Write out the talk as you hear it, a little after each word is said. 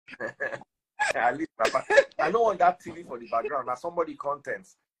At least, Papa, I don't want that TV for the background. Now somebody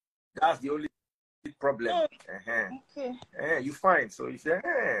contents. That's the only problem. Oh, Okay. okay. You find. So if you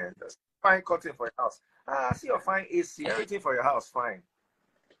just fine curtain for your house. I see your fine AC. Everything for your house fine.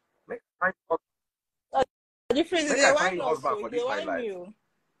 Make fine. Different. Make They I wine find also. husband for They this my wine life. you.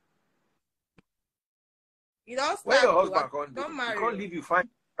 You don't Where start. your husband can't do? Don't He marry. can't leave you fine.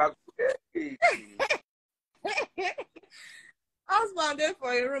 Hey. Husband there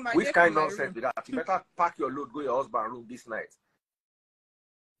for a room. Which kind of nonsense with that? You better pack your load, go your husband's room this night.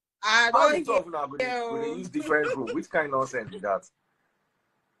 I How don't the now going to use different room? Which kind of nonsense with that?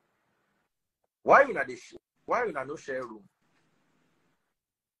 Why you not no share room?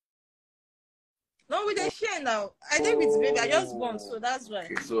 No, we dey share now. I think with baby. I just born, so that's why.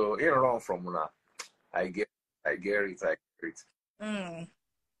 Okay, so ain't wrong from una. I get it. Mm.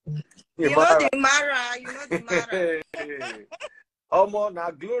 You know the Mara.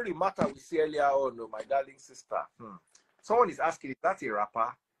 Now Glory Matter we see earlier on, no, my darling sister. Someone is asking, is that a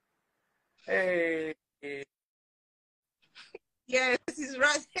rapper? Hey. Yes, it's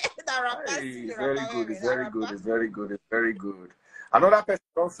right. That rapper. It's very good. Another person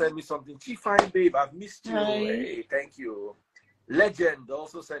don't send me something. Chief fine babe, I've missed you. Hi. Hey, thank you. Legend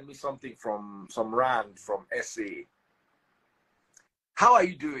also sent me something from some Rand from SA. How are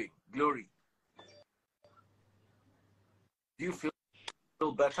you doing, Glory? Do you feel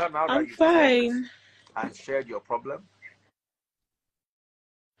better now that I'm you've fine. talked and shared your problem?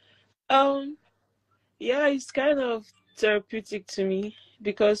 Yeah, it's kind of therapeutic to me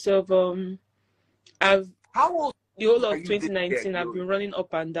because of How old the whole are of you this 2019 year, I've been Glory? running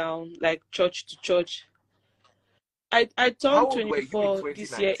up and down like church to church. I How turned old were you in 24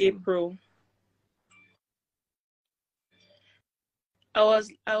 this year 2019? April. I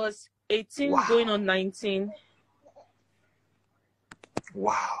was 18 going on 19.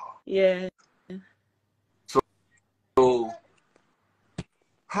 Wow. Yeah. So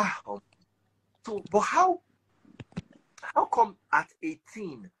but how come at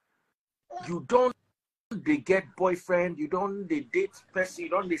 18 you don't they get boyfriend, you don't they date person, you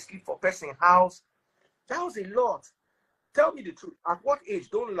don't they sleep for person house? That was a lot. Tell me the truth. At what age?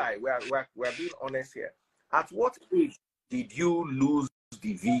 Don't lie. We're being honest here. At what age did you lose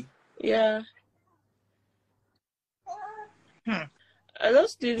the V? Yeah. I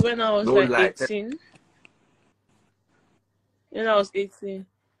lost it when I was No like lie. 18. When I was 18.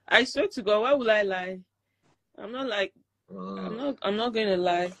 I swear to God, why would I lie? I'm not like I'm not gonna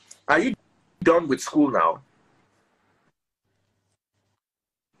lie. Are you done with school now?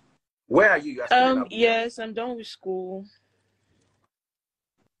 Where are you? You are still in Abuja? Yes, I'm done with school.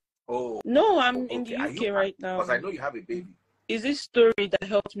 Oh. No, I'm in Okay. the UK right now. Because I know you have a baby. Is this story that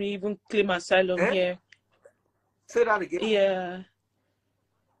helped me even claim asylum here? Say that again. Yeah.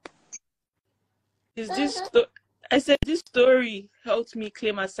 Is this I said this story helped me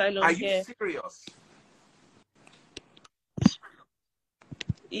claim asylum Are here. you serious?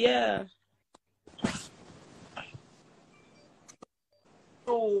 Yeah.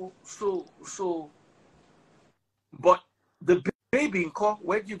 So but the baby in court,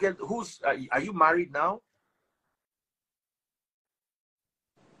 where do you get are you married now?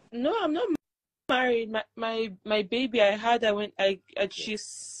 No, I'm not married. My baby I had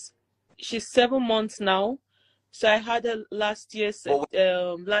she's 7 months now. So I had her last year September.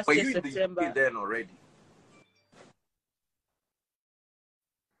 Were you in the UK then already?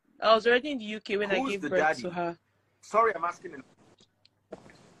 I was already in the UK when I gave birth daddy? to her. Sorry, I'm asking.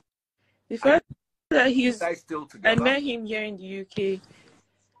 The fact that still together? I met him here in the UK.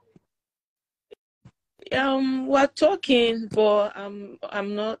 We're talking, but I'm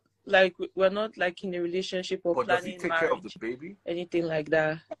not like we're not like in a relationship or planning does he take care of the baby? Anything like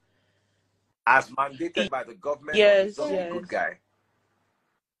that. As mandated by the government? Yes, or yes. A good guy.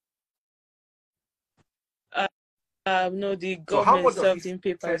 No, the government served him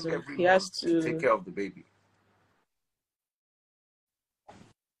papers. He has to take care of the baby.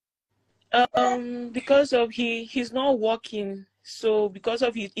 Because of he's not working, so because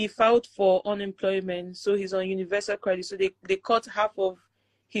of he filed for unemployment, so he's on universal credit. So they cut half of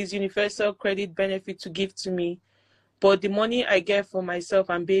his universal credit benefit to give to me, but the money I get for myself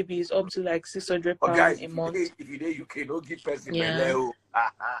and baby is up to like £600 a month. If you dey UK, don't give person Yeah.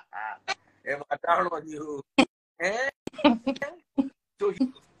 So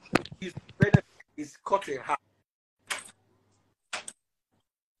his benefit is cut in half.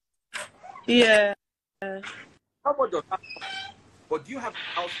 Yeah. How much does that? But do you have a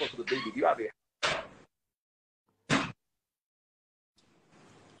house for the baby? Do you have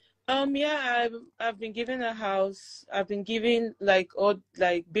Yeah, I've been given a house. I've been given like all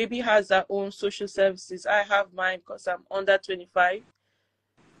like baby has their own social services. I have mine because I'm under 25.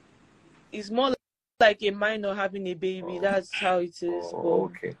 It's more like a minor having a baby. Oh, That's how it is. oh, But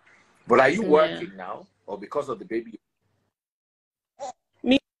okay. But are you yeah, working now, or because of the baby?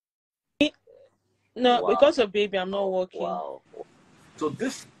 me no, Wow, because of baby, I'm not working. wow. So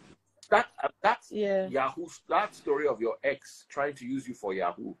that Yeah, Yahoo, that story of your ex trying to use you for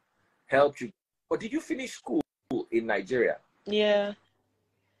Yahoo helped you. But did you finish school in Nigeria? yeah.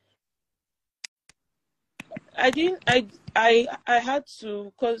 I didn't. I had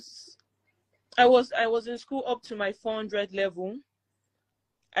to because I was in school up to my 400 level.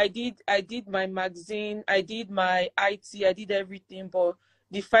 I did my magazine, I did my IT, I did everything, but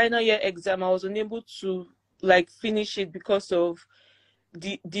the final year exam I was unable to like finish it because of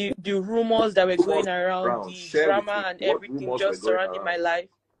the rumors that were going around, Brown, the share with me drama and what everything rumors were just going surrounding my around. life.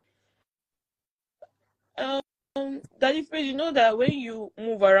 That if you know that when you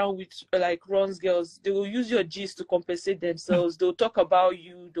move around with like runs girls, they will use your gist to compensate themselves. They'll talk about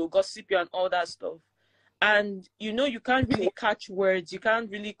you, they'll gossip you and all that stuff. And you can't really catch words, you can't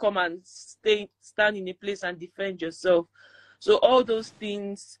really come and stand in a place and defend yourself. So all those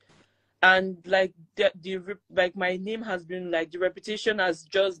things, and like like my name has been like the reputation has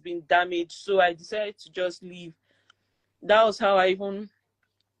just been damaged, so I decided to just leave. That was how I even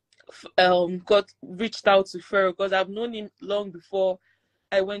got reached out to Pharaoh, because I've known him long before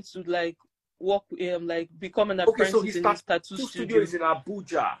I went to like work with him, like become an Okay, so apprentice his in his tattoo tattoo studio studio. is in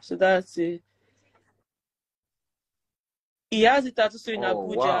Abuja. So that's it. He has a tattoo studio in Oh,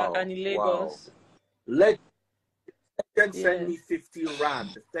 Abuja wow, and in wow. Lagos. Legend send Yeah. me 50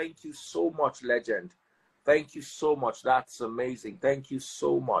 Rand. Thank you so much, Legend. Thank you so much. That's amazing. Thank you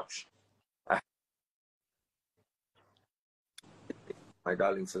so much, my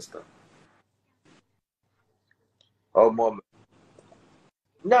darling sister. Oh, mom.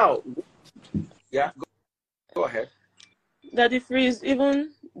 Now, yeah, go ahead. Daddy Freeze,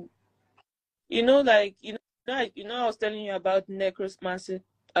 even like I was telling you about necromancy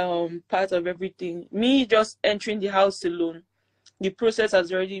part of everything. Me just entering the house alone, the process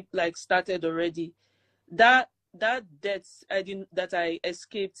has already like started already. That death I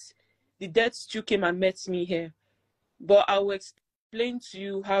escaped, the death still came and met me here. But I will explain to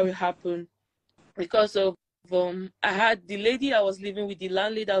you how it happened. Because of I had the lady I was living with, the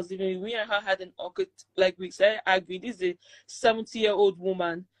landlady I was living with, me and her had an awkward, like we said, argued. This is a 70-year-old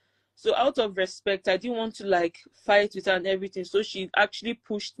woman. So out of respect, I didn't want to like fight with her and everything. So she actually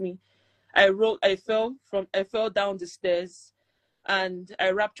pushed me. I fell down the stairs and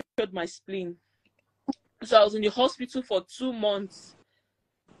I ruptured my spleen. So I was in the hospital for 2 months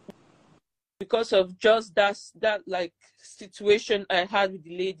because of just that like situation I had with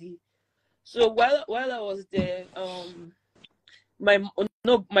the lady. So while I was there,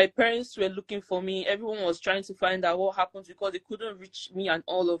 my parents were looking for me. Everyone was trying to find out what happened because they couldn't reach me and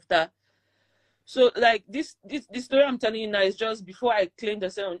all of that. So like this story I'm telling you now is just before I claimed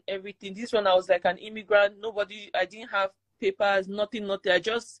asylum on everything. This one I was like an immigrant. I didn't have papers, nothing. I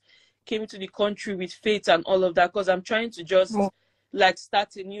just came to the country with faith and all of that because I'm trying to just like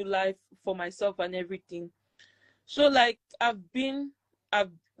start a new life for myself and everything. So like I've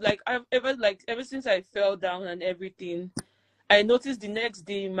ever since I fell down and everything, I noticed the next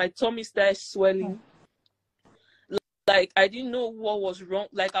day my tummy started swelling. Like I didn't know what was wrong.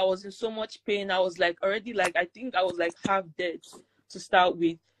 Like I was in so much pain. I was like already like I think I was like half dead to start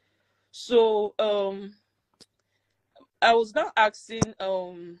with. So I was not asking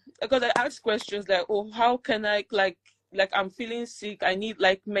because I asked questions like, oh, how can I like I'm feeling sick, I need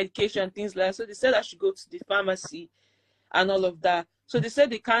like medication, things like that. So they said I should go to the pharmacy and all of that. So they said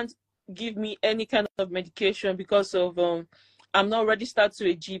they can't give me any kind of medication because of I'm not registered to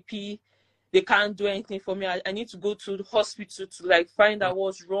a GP. They can't do anything for me. I need to go to the hospital to like find out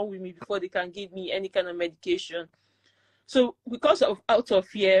what's wrong with me before they can give me any kind of medication. So because of out of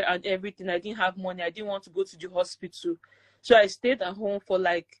fear and everything, I didn't have money. I didn't want to go to the hospital. So I stayed at home for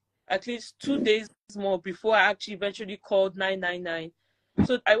like at least 2 days more before I actually eventually called 999.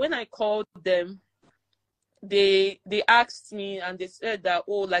 So when I called them, they asked me and they said that,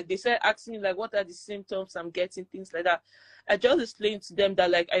 oh, like they said asking me like what are the symptoms I'm getting, things like that. I just explained to them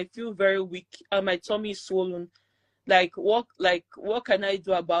that like I feel very weak and my tummy is swollen. Like what can I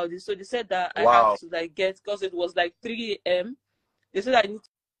do about this? So they said that I have Wow. to like get, because it was like 3 a.m. They said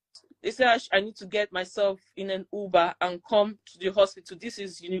I need to get myself in an Uber and come to the hospital. This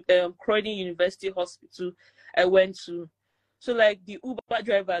is Croydon University Hospital I went to. So like the Uber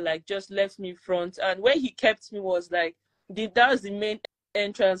driver like just left me front, and where he kept me was like that was the main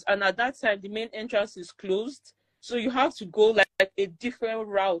entrance, and at that time the main entrance is closed, so you have to go like a different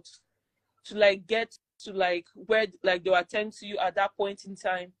route to like get to like where like they'll attend to you at that point in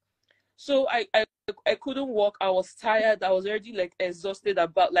time. So I couldn't walk. I was tired. I was already like exhausted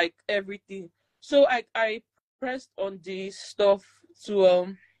about like everything. So I pressed on the stuff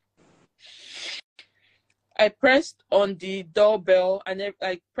to I pressed on the doorbell, and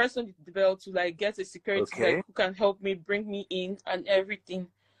I pressed on the bell to like get a security like who can help me, bring me in and everything.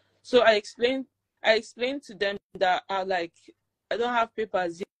 So I explained to them that I don't have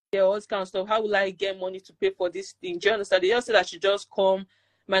papers here, all this kind of stuff. How will I get money to pay for this thing? Do you understand? They just said I should just come,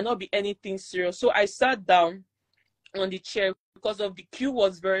 might not be anything serious. So I sat down on the chair because of the queue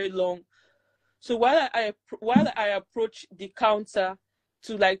was very long. So while I approached the counter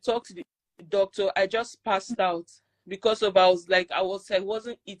to like talk to the doctor, I just passed out because of I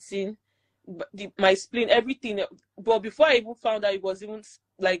wasn't eating, my spleen, everything. But before I even found out it was even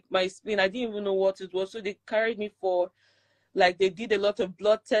like my spleen, I didn't even know what it was. So they carried me for like, they did a lot of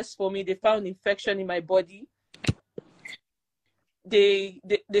blood tests for me. They found infection in my body. They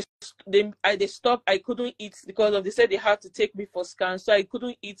stopped. I couldn't eat because of, they said they had to take me for scan, so I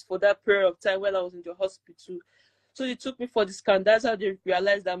couldn't eat for that period of time when I was in the hospital. So they took me for the scan. That's how they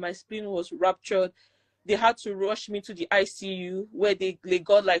realized that my spleen was ruptured. They had to rush me to the ICU where they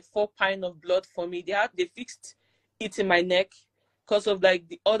got like 4 pints of blood for me. They fixed it in my neck because of like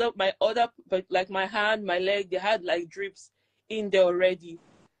but like my hand, my leg, they had like drips in there already.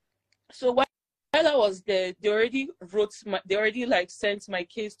 So while I was there, they already like sent my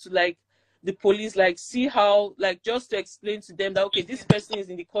case to like the police, like see how, like just to explain to them that okay, this person is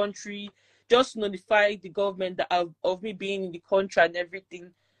in the country, just notify the government that of me being in the country and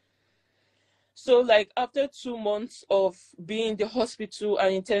everything. So like after 2 months of being in the hospital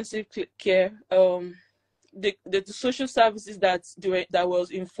and intensive care, the social services that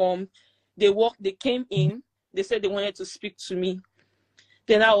was informed, they came in, they said they wanted to speak to me.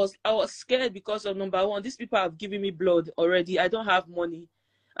 Then I was scared because of, number one, these people have given me blood already. I don't have money.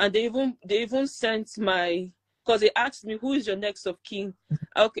 And they even sent because they asked me, who is your next of kin?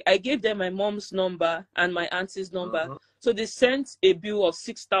 Okay, I gave them my mom's number and my auntie's number. So they sent a bill of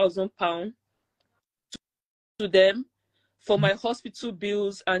 £6,000 to them for my hospital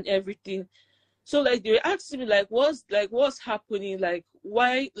bills and everything. So like they were asking me what's happening, like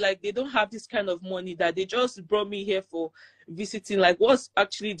why like they don't have this kind of money, that they just brought me here for visiting, like what's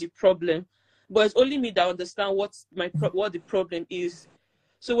actually the problem. But it's only me that understand what the problem is.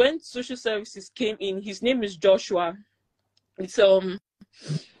 So when social services came in, his name is Joshua.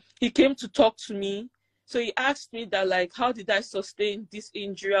 He came to talk to me. So he asked me that like, how did I sustain this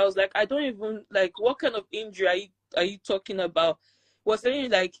injury? I was like, I don't even like, what kind of injury are you talking about? Was saying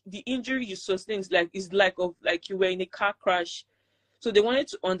like the injury you sustained is like you were in a car crash. So they wanted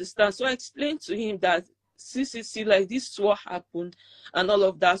to understand. So I explained to him that see, like this is what happened and all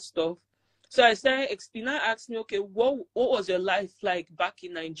of that stuff. So I started explaining. I asked me, okay, what was your life like back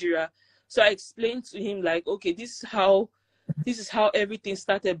in Nigeria? So I explained to him like, okay, this is how everything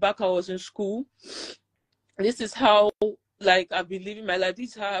started back. I was in school. This is how like I've been living my life.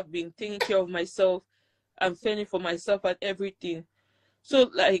 This is how I've been taking care of myself and fending for myself and everything.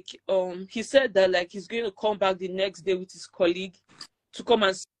 So like he said that like he's going to come back the next day with his colleague to come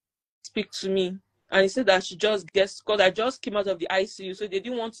and speak to me. And he said that I should just guess, because I just came out of the ICU, so they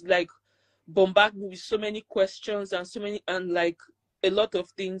didn't want to like bombard me with so many questions and like a lot of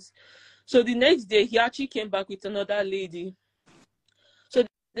things. So the next day he actually came back with another lady. So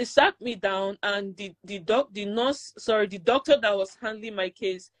they sat me down, and the doctor that was handling my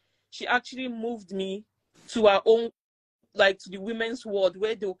case, she actually moved me to our own, like to the women's ward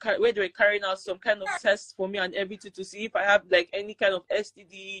where they were carrying out some kind of tests for me and everything to see if I have like any kind of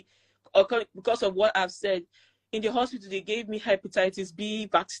STD, or because of what I've said. In the hospital, they gave me hepatitis B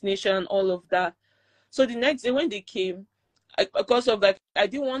vaccination and all of that. So the next day when they came, because of like, I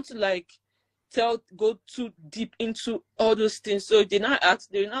didn't want to like go too deep into all those things. So they're not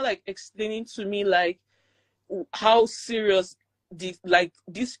like explaining to me like how serious this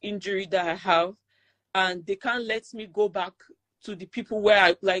injury that I have. And they can't let me go back to the people where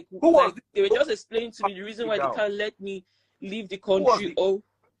I like. They were just explaining to me the reason why they can't let me leave the country. Who was the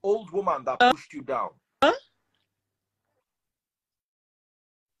old woman that pushed you down?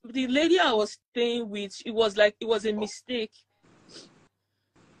 The lady I was staying with, it was a mistake.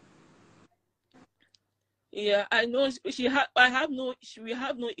 Yeah, I know we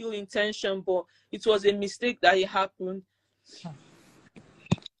have no ill intention, but it was a mistake that it happened.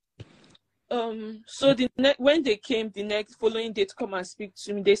 So when they came the next following day to come and speak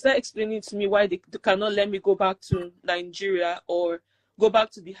to me, they started explaining to me why they cannot let me go back to Nigeria or go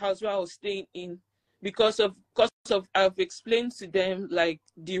back to the house where I was staying in because of I've explained to them like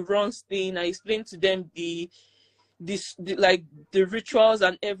the wrong thing. I explained to them the like the rituals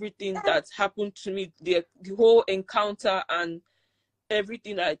and everything that happened to me, the whole encounter and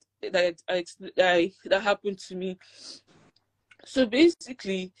everything that happened to me. So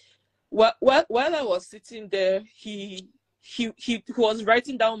basically, while I was sitting there, he was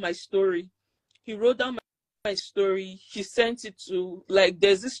writing down my story. He wrote down my story. He sent it to, like,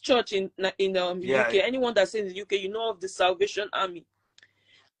 there's this church in UK. Anyone that's in the UK, you know of the Salvation Army.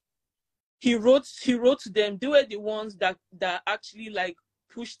 He wrote to them. They were the ones that actually like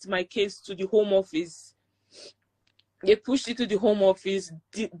pushed my case to the Home Office. They pushed it to the Home Office.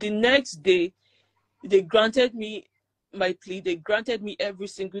 The next day, they granted me my plea. They granted me every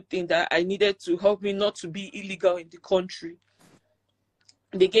single thing that I needed to help me not to be illegal in the country.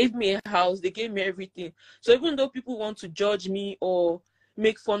 They gave me a house. They gave me everything. So even though people want to judge me or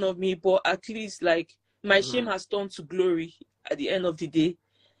make fun of me, but at least like my shame has turned to glory at the end of the day.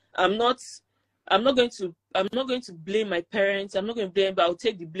 I'm not going to blame my parents. I'm not going to blame, but I'll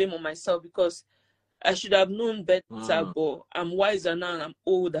take the blame on myself because I should have known better, but I'm wiser now and I'm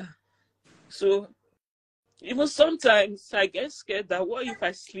older. So even sometimes I get scared that what if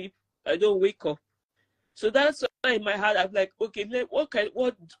I sleep, I don't wake up. So that's why in my heart I'm like, okay, what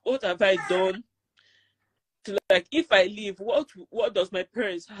have I done to, like, if I leave, what does my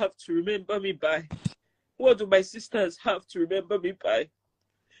parents have to remember me by? What do my sisters have to remember me by?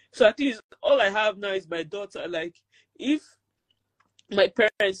 So at least all I have now is my daughter. Like, if my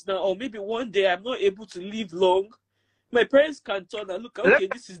parents now, or maybe one day I'm not able to live long, my parents can turn and look, okay,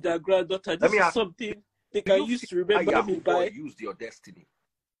 this is their granddaughter. This is something they can use to remember me by. Used your destiny.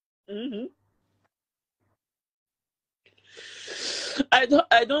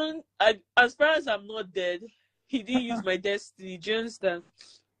 As far as I'm not dead, he didn't use my destiny. Do you understand?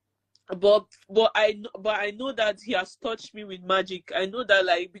 But I know that he has touched me with magic. I know that,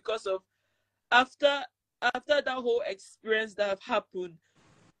 like, because of after that whole experience that have happened,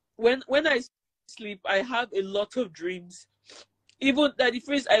 when I sleep, I have a lot of dreams. Even that the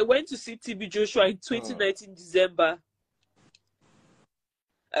phrase, I went to see TB Joshua in 2019 December.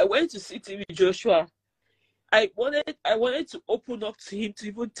 I went to see TB Joshua. I wanted to open up to him, to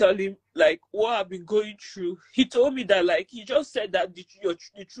even tell him like what I've been going through. He told me that, like, he just said that the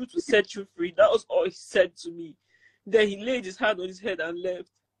truth will set you free. That was all he said to me. Then he laid his hand on his head and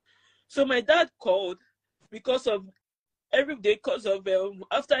left. So my dad called because of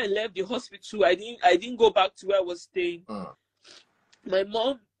after I left the hospital, I didn't go back to where I was staying. My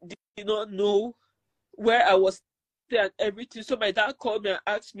mom did not know where I was and everything. So my dad called me and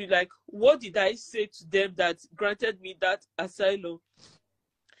asked me, like, what did I say to them that granted me that asylum?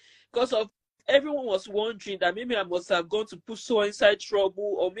 Because of everyone was wondering that maybe I must have gone to put someone inside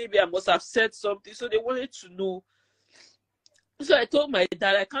trouble, or maybe I must have said something. So they wanted to know. So I told my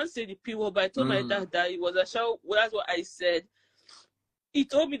dad, I can't say the P word, but I told my dad that it was a show. Well, that's what I said. He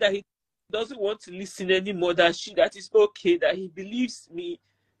told me that he doesn't want to listen anymore, that is okay, that he believes me,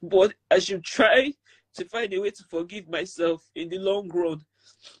 but I should try to find a way to forgive myself in the long run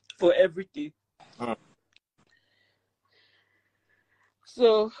for everything.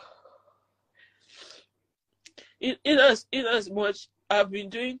 So in as much I've been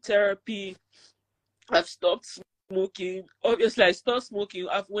doing therapy, I've stopped smoking. Obviously, I stopped smoking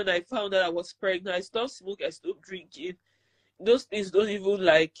when I found out I was pregnant. I stopped smoking, I stopped drinking. Those things don't even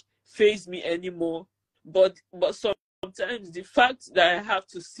like faze me anymore. But sometimes the fact that I have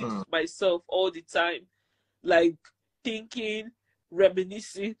to sit with myself all the time, like thinking,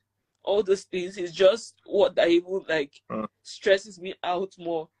 reminiscing, all those things, is just what I even like stresses me out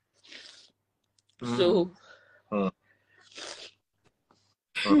more. So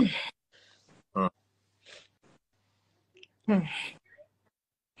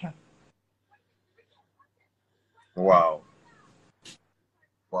Wow.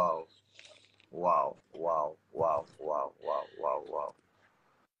 Wow. Wow. Wow. Wow. Wow. Wow. Wow. Wow.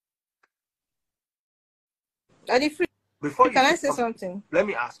 Daddy Free, Before you can I say something? let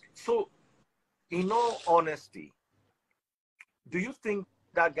me ask. So, in all honesty, do you think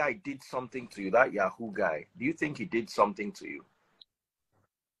that guy did something to you, that Yahoo guy? Do you think he did something to you?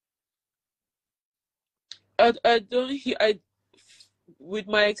 With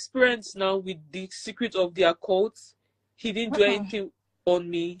my experience now with the secret of the occult, he didn't do anything on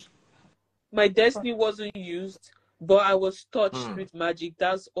me. My destiny wasn't used, but I was touched with magic.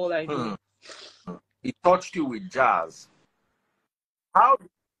 That's all I know. He touched you with jazz. How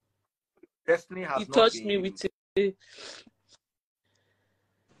destiny has He not touched been me used? with it.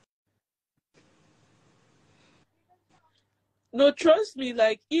 No, trust me.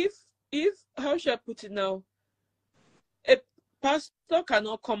 Like if how should I put it now? A pastor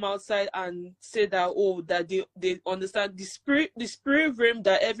cannot come outside and say that, oh, that they understand the spirit realm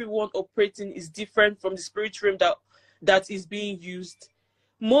that everyone operating is different from the spirit realm that is being used.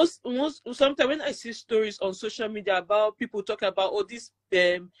 Most sometimes when I see stories on social media about people talking about, oh, this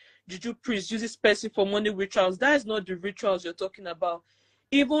juju priest uses person for money rituals, that is not the rituals you're talking about.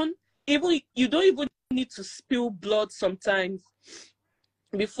 Even you don't even need to spill blood sometimes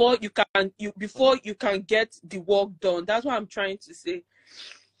before you can get the work done. That's what I'm trying to say.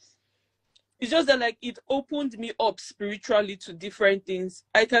 It's just that, like, it opened me up spiritually to different things.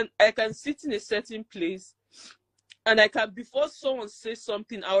 I can sit in a certain place, and I can, before someone says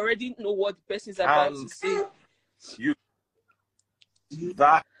something, I already know what the person is about to say.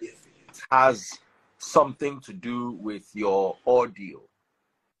 That has something to do with your audio.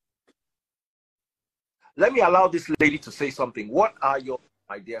 Let me allow this lady to say something. What are your,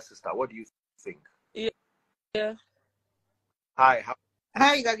 my dear sister, what do you think? Yeah. Hi.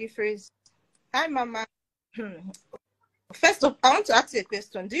 Hi, Daddy Freeze. Hi, Mama. First of all, I want to ask you a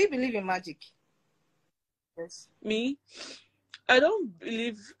question. Do you believe in magic? Yes. Me? I don't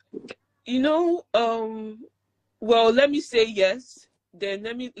believe, well, let me say yes. Then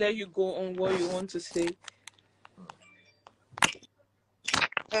let me let you go on what you want to say.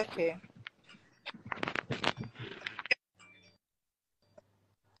 Okay.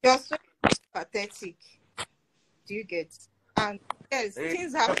 You're so pathetic. Do you get? And yes,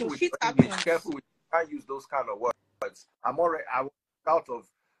 things happen. Shit happens. Careful, we can't use those kind of words. I was out of,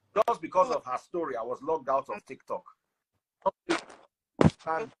 just because of her story, I was logged out of TikTok.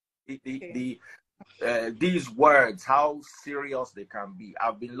 These words, how serious they can be.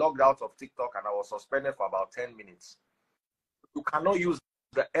 I've been logged out of TikTok and I was suspended for about 10 minutes. You cannot use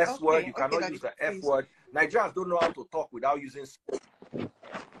the S word. You cannot use the F word. Nigerians don't know how to talk without using.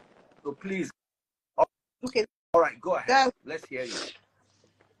 So please. Okay. All right, go ahead. Let's hear you.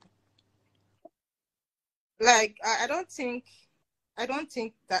 Like, I don't think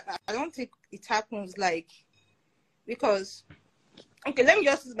it happens, like, because, okay, let me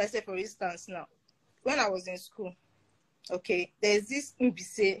just use myself for instance now. When I was in school, okay, there's this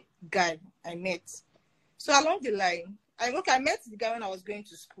Mbise guy I met. So along the line, I met the guy when I was going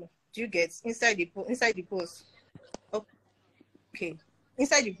to school. Do you get? Inside the bus. Okay.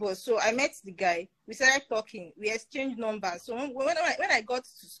 Inside the bus. So I met the guy. We started talking. We exchanged numbers. So when I got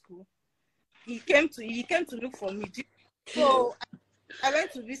to school, he came to look for me. So I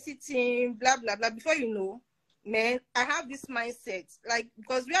went to visit him, blah blah blah. Before you know, man, I have this mindset, like,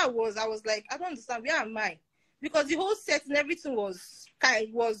 because where I was like, I don't understand, where am I? Because the whole set and everything was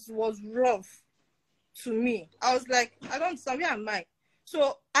rough to me. I was like, I don't understand, where am I?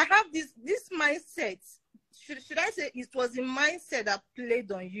 So I have this mindset. Should I say it was the mindset that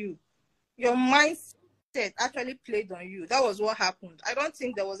played on you? Your mindset actually played on you. That was what happened. I don't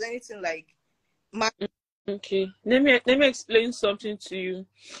think there was anything like Okay, let me explain something to you.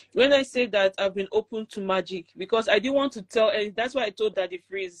 When I say that I've been open to magic, because I didn't want to tell, and that's why I told Daddy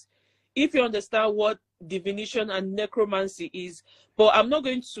Freeze, if you understand what divination and necromancy is, but I'm not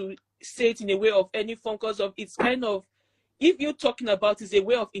going to say it in a way of any fun, because of it's kind of, if you're talking about it's a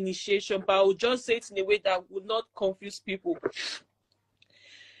way of initiation, but I will just say it in a way that would not confuse people.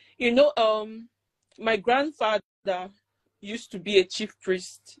 My grandfather used to be a chief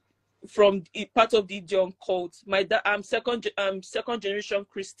priest from part of the Idiom cult. My dad, I'm second generation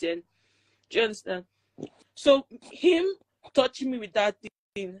Christian. Do you understand? So him touching me with that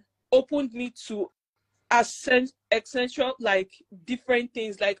thing opened me to essential, like, different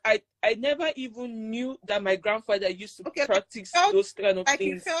things. Like I never even knew that my grandfather used to practice those kind of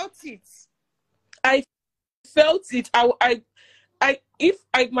things. I felt it. I felt it.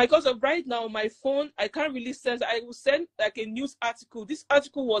 Because of right now, my phone, I can't really send. I will send like a news article. This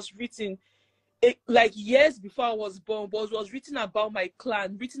article was written like years before I was born, but it was written about my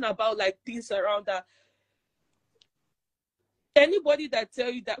clan, written about like things around that. Anybody that tell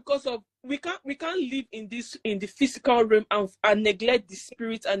you that, because of we can't live in the physical realm and neglect the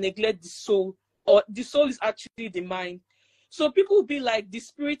spirit and neglect the soul, or the soul is actually the mind. So people will be like, the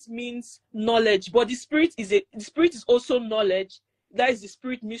spirit means knowledge, but the spirit is also knowledge. That is the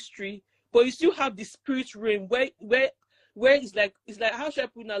spirit mystery, but you still have the spirit realm where it's like how should I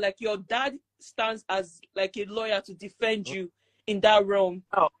put it now? Like your dad stands as like a lawyer to defend you in that realm.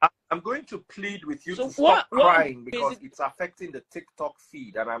 Now, I'm going to plead with you to stop crying because it's affecting the TikTok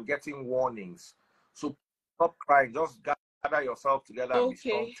feed and I'm getting warnings. So stop crying. Just gather yourself together and be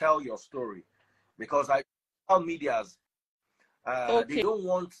strong. Tell your story, because social medias. They don't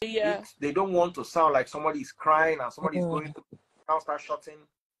want they don't want to sound like somebody's crying and somebody's going through now start shutting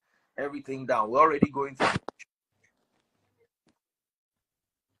everything down. We're already going to.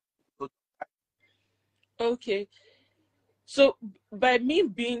 Okay. So by me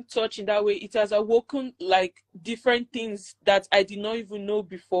being touched in that way, it has awoken like different things that I did not even know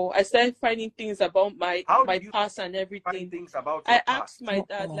before. I started finding things about my past and everything. Find things about your I asked past? my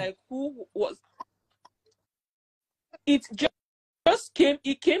dad like who was it just came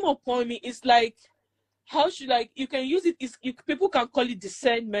it came upon me. It's like how should like you can use it people can call it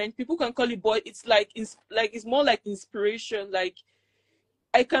discernment, people can call it, but it's like it's more like inspiration. Like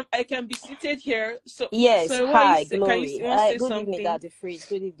I can be seated here. So Yes, so hi, can Glory. you say Good evening, something? Daddy Freeze.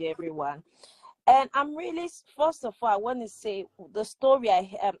 Good evening, everyone. And I'm really, first of all, I want to say the story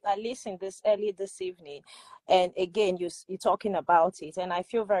I listened this early this evening, and again, you're talking about it, and I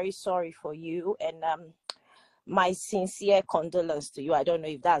feel very sorry for you, and my sincere condolence to you. I don't know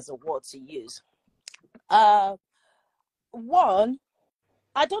if that's a word to use. One,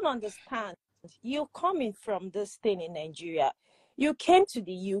 I don't understand. You coming from this thing in Nigeria, you came to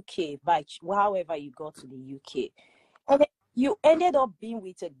the UK by however you got to the UK, and then you ended up being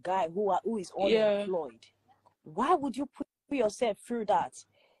with a guy who is unemployed. Yeah. Why would you put yourself through that?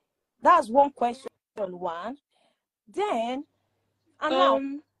 That's one question. One, then, and now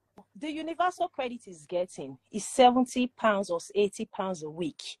the universal credit is getting is £70 or £80 a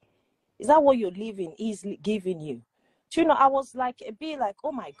week. Is that what you're living is giving you? Do you know, I was like a bit like,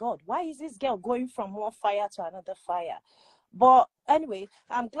 oh my God, why is this girl going from one fire to another fire? But anyway,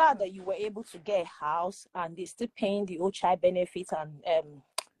 I'm glad that you were able to get a house and they're still paying the OCHI benefit. And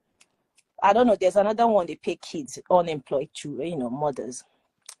I don't know, there's another one, they pay kids unemployed to, mothers.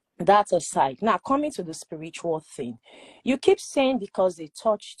 That aside, now coming to the spiritual thing, you keep saying because they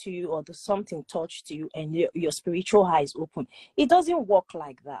touched you or something touched you and your spiritual eyes open. It doesn't work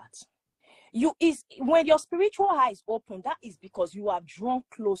like that. When your spiritual eyes open, that is because you are drawn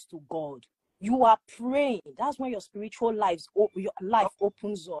close to God. You are praying. That's when your spiritual your life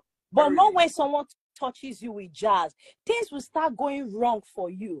opens up. But not when someone touches you with jazz. Things will start going wrong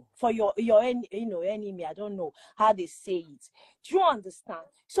for you, for your enemy. I don't know how they say it. Do you understand?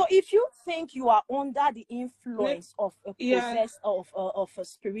 So if you think you are under the influence of a process of a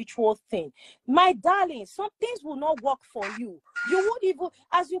spiritual thing, my darling, some things will not work for you. You would even,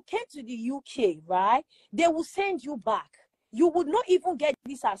 as you came to the UK, right? They will send you back. You would not even get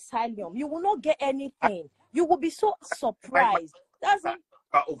this asylum. You will not get anything. You will be so surprised. That's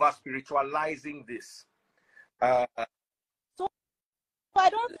over spiritualizing this. So I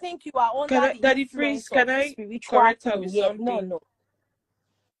don't think you are under the influence of spiritual thing yet. No.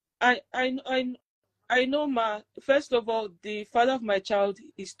 I know, ma. First of all, the father of my child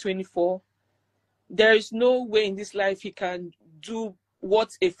is 24. There is no way in this life he can do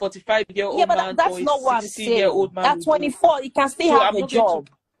what a 45-year-old man or a 60-year-old man at 24 he can still have a job.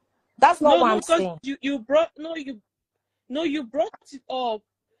 That's not what I'm saying. You brought it up.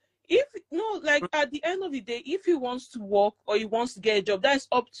 If like at the end of the day, if he wants to work or he wants to get a job, that's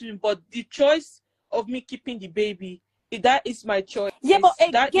up to him. But the choice of me keeping the baby, that is my choice. Yeah, but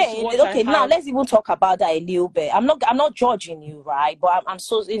again, okay, now let's even talk about that a little bit. I'm not judging you, right? But I'm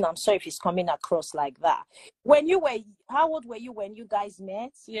sorry if it's coming across like that. How old were you when you guys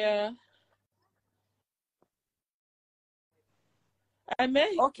met? Yeah, I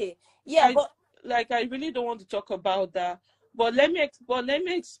met. Okay, yeah, but I really don't want to talk about that. But let me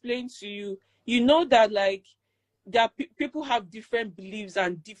explain to you. You know that like that people have different beliefs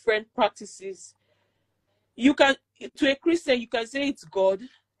and different practices. You can, to a Christian, you can say it's God.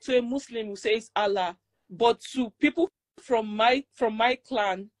 To a Muslim, you say it's Allah. But to people from my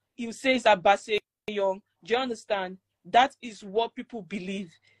clan, you say it's Abase Young. Do you understand? That is what people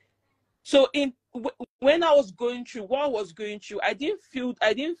believe. So when I was going through what I was going through, I didn't feel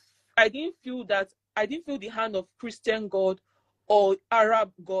the hand of Christian God or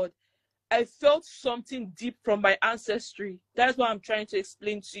Arab God. I felt something deep from my ancestry. That's what I'm trying to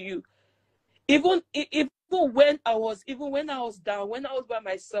explain to you. Even when I was down, when I was by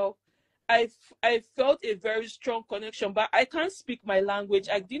myself, I felt a very strong connection. But I can't speak my language.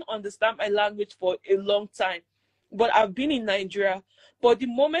 I didn't understand my language for a long time. But I've been in Nigeria. But the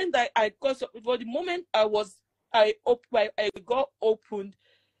moment I got opened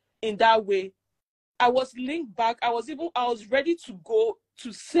in that way, I was linked back. I was ready to go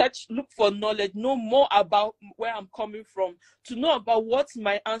to look for knowledge, know more about where I'm coming from, to know about what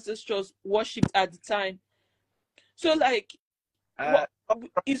my ancestors worshipped at the time. So like, what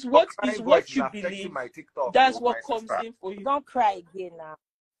you believe, that's what comes in for you. Don't cry again now.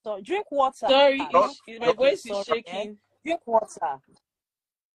 So drink water. Sorry, my voice is shaking. Drink water.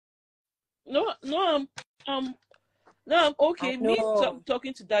 No, No, I'm I okay. Me know.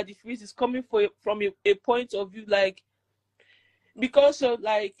 talking to Daddy Freeze is coming from a point of view like because of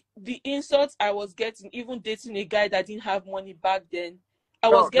like the insults I was getting, even dating a guy that didn't have money back then. I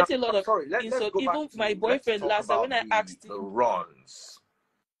was No, getting a lot of sorry. Let's insults. go back Even my to, let's boyfriend talk last time when about I asked the him, runs.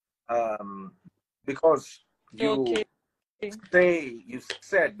 Because okay, you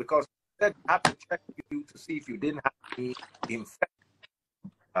said because you said I had to check you to see if you didn't have any infected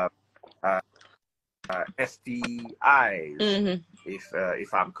uh, uh, STIs,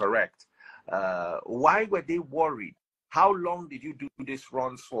 if I'm correct. Why were they worried? How long did you do this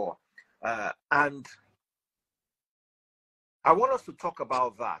runs for? And I want us to talk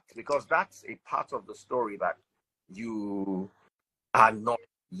about that because that's a part of the story that you are not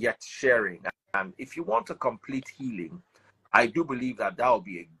yet sharing. And if you want a complete healing, I do believe that that will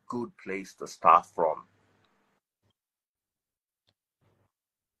be a good place to start from.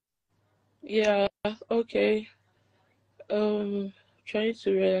 yeah, okay. Trying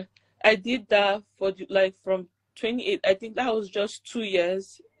to I did that for like from 28. I think that was just 2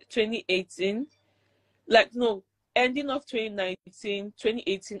 years. 2018, like no, ending of 2019,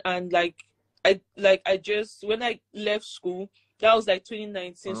 2018, and I just when I left school, that was like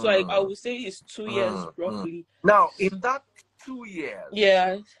 2019. So I Mm, would say it's 2 years mm, mm. roughly. Now, in that 2 years,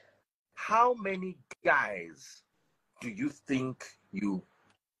 Yeah, how many guys do you think you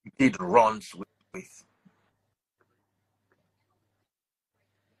did runs with?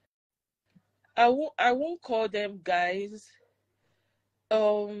 I won't call them guys.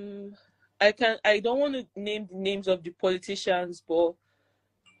 Um, I don't want to name the names of the politicians, but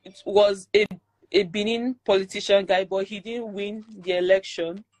it was a Benin politician guy, but he didn't win the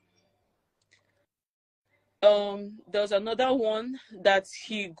election. There was another one that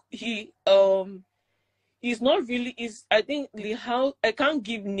he's not really is I think how I can't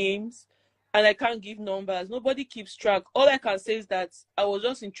give names and I can't give numbers. Nobody keeps track. All I can say is that I was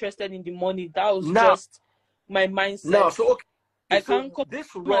just interested in the money. That was Now, just my mindset. so okay, I so can't come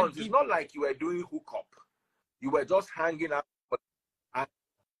this and runs, it's give. not like you were doing hookup. You were just hanging out and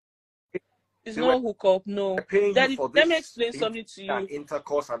It's they were not hook up. No, paying you Daddy, for let me this explain something to you.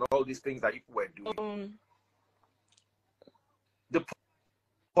 intercourse and all these things that you were doing. The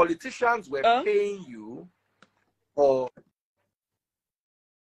politicians were paying you for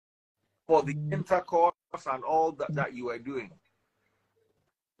the intercourse and all that you were doing.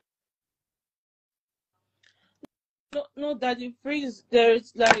 No, Daddy, please.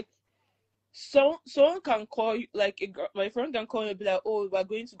 There's like someone can call you like my friend can call you and be like, oh, we're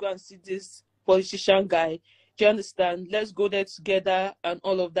going to go and see this politician guy. Do you understand? Let's go there together and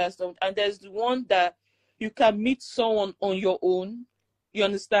all of that stuff. And there's the one that you can meet someone on your own. You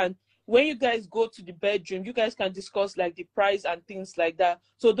understand? When you guys go to the bedroom, you guys can discuss like the price and things like that.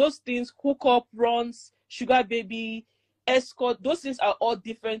 So those things, hook up, runs, sugar baby, escort, those things are all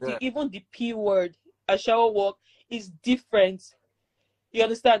different things. Yeah. Even the P word, a shower walk, is different. You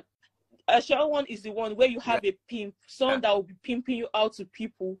understand? A shower one is the one where you have a pimp, someone that will be pimping you out to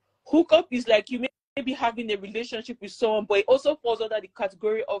people. Hookup is like you may be having a relationship with someone, but it also falls under the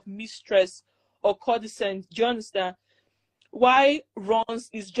category of mistress or courtesan. Do you understand? Why runs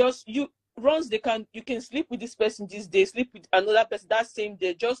is just runs you can sleep with this person this day, sleep with another person that same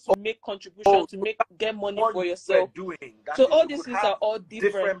day, just to make contribution to get money for yourself. So all these things are all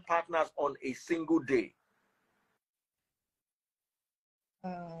different partners on a single day.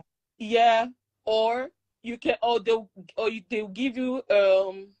 Yeah, or you can, they'll give you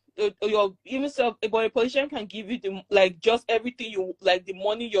your even self, but a politician can give you the like just everything you like, the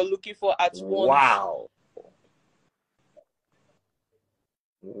money you're looking for at once. Wow.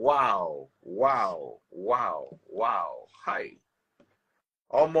 Hi.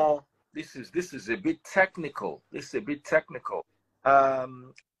 Omo, this is a bit technical.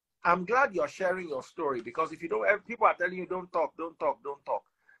 I'm glad you're sharing your story because if you don't, people are telling you don't talk.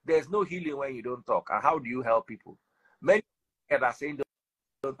 There's no healing when you don't talk. And how do you help people? Many are saying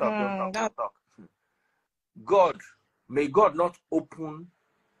don't talk. May God not open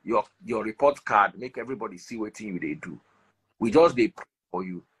your report card, make everybody see what you they do. We just they pray for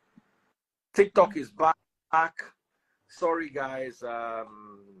you. TikTok is back. Sorry guys.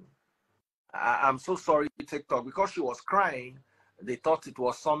 I'm so sorry, TikTok, because she was crying. They thought it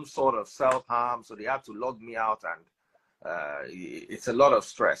was some sort of self-harm, so they had to log me out, and it's a lot of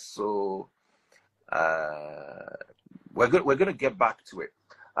stress. So we're gonna get back to it.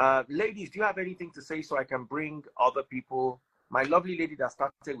 Ladies, do you have anything to say so I can bring other people? My lovely lady that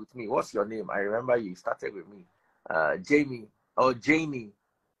started with me, what's your name? I remember you started with me. Jamie or Janie.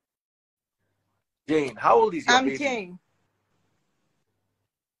 Jane, how old is your baby? I'm Jane.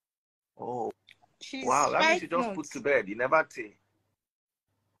 Oh, She's Wow, that means 5 you just put months. to bed. You never take.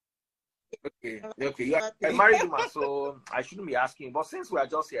 Okay, okay. You are Never a take. married woman, so I shouldn't be asking. But since we are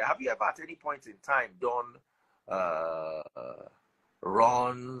just here, have you ever at any point in time done uh,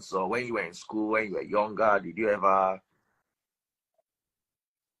 runs, or when you were in school, when you were younger, did you ever?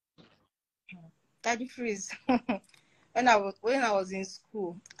 Daddy Freeze. When I was in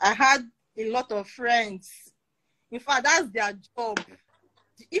school, I had a lot of friends. In fact, that's their job.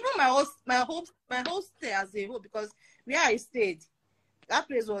 Even my whole stay as a whole, because where I stayed, that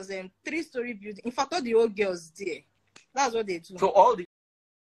place was a 3-story building. In fact, all the old girls there. That's what they do. So all the